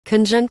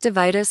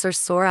Conjunctivitis or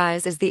sore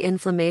eyes is the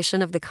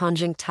inflammation of the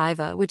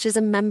conjunctiva, which is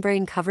a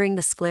membrane covering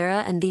the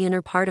sclera and the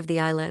inner part of the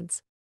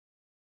eyelids.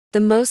 The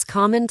most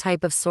common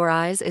type of sore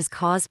eyes is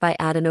caused by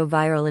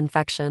adenoviral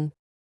infection.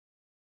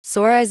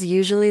 Sore eyes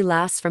usually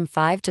last from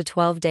 5 to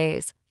 12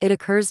 days. It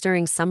occurs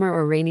during summer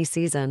or rainy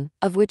season,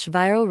 of which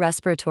viral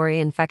respiratory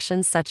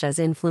infections such as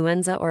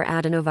influenza or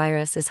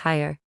adenovirus is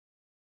higher.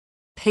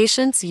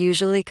 Patients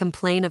usually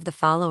complain of the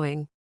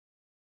following: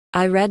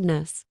 eye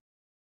redness,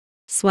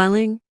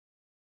 swelling,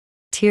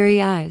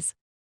 teary eyes,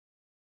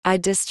 eye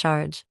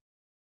discharge.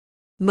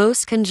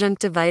 Most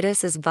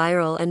conjunctivitis is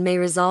viral and may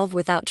resolve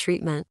without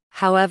treatment.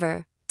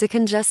 However,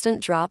 decongestant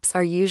drops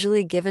are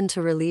usually given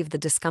to relieve the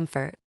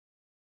discomfort.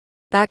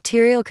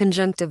 Bacterial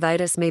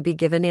conjunctivitis may be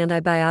given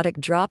antibiotic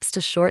drops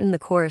to shorten the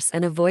course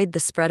and avoid the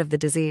spread of the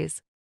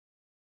disease.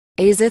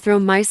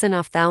 Azithromycin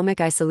ophthalmic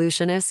eye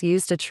solution is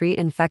used to treat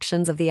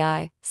infections of the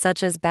eye,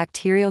 such as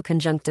bacterial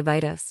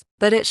conjunctivitis,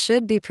 but it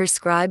should be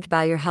prescribed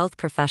by your health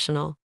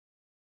professional.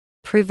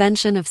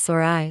 Prevention of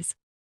sore eyes.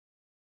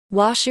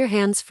 Wash your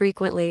hands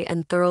frequently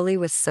and thoroughly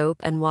with soap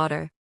and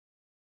water.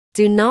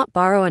 Do not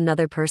borrow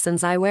another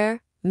person's eyewear,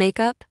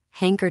 makeup,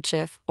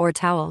 handkerchief, or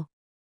towel.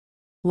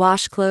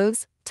 Wash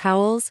clothes,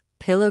 towels,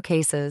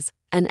 pillowcases,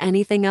 and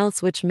anything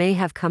else which may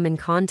have come in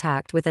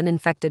contact with an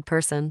infected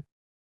person.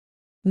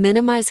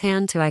 Minimize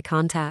hand-to-eye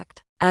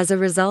contact. As a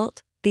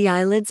result, the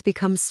eyelids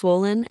become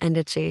swollen and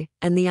itchy,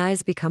 and the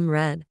eyes become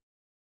red.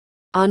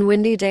 On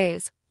windy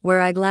days, wear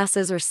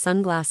eyeglasses or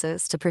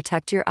sunglasses to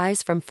protect your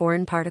eyes from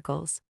foreign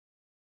particles.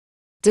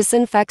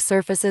 Disinfect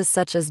surfaces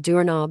such as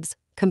doorknobs,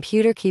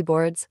 computer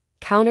keyboards,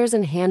 counters,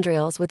 and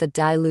handrails with a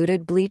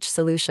diluted bleach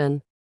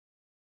solution.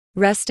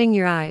 Resting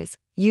your eyes,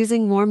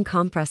 using warm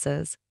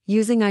compresses,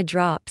 using eye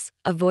drops,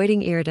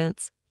 avoiding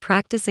irritants,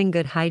 practicing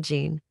good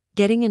hygiene,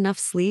 getting enough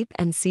sleep,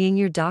 and seeing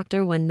your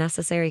doctor when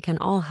necessary can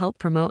all help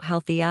promote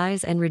healthy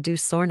eyes and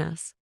reduce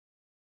soreness.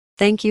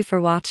 Thank you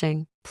for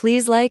watching.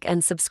 Please like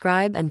and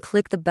subscribe and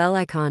click the bell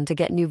icon to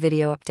get new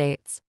video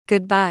updates.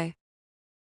 Goodbye.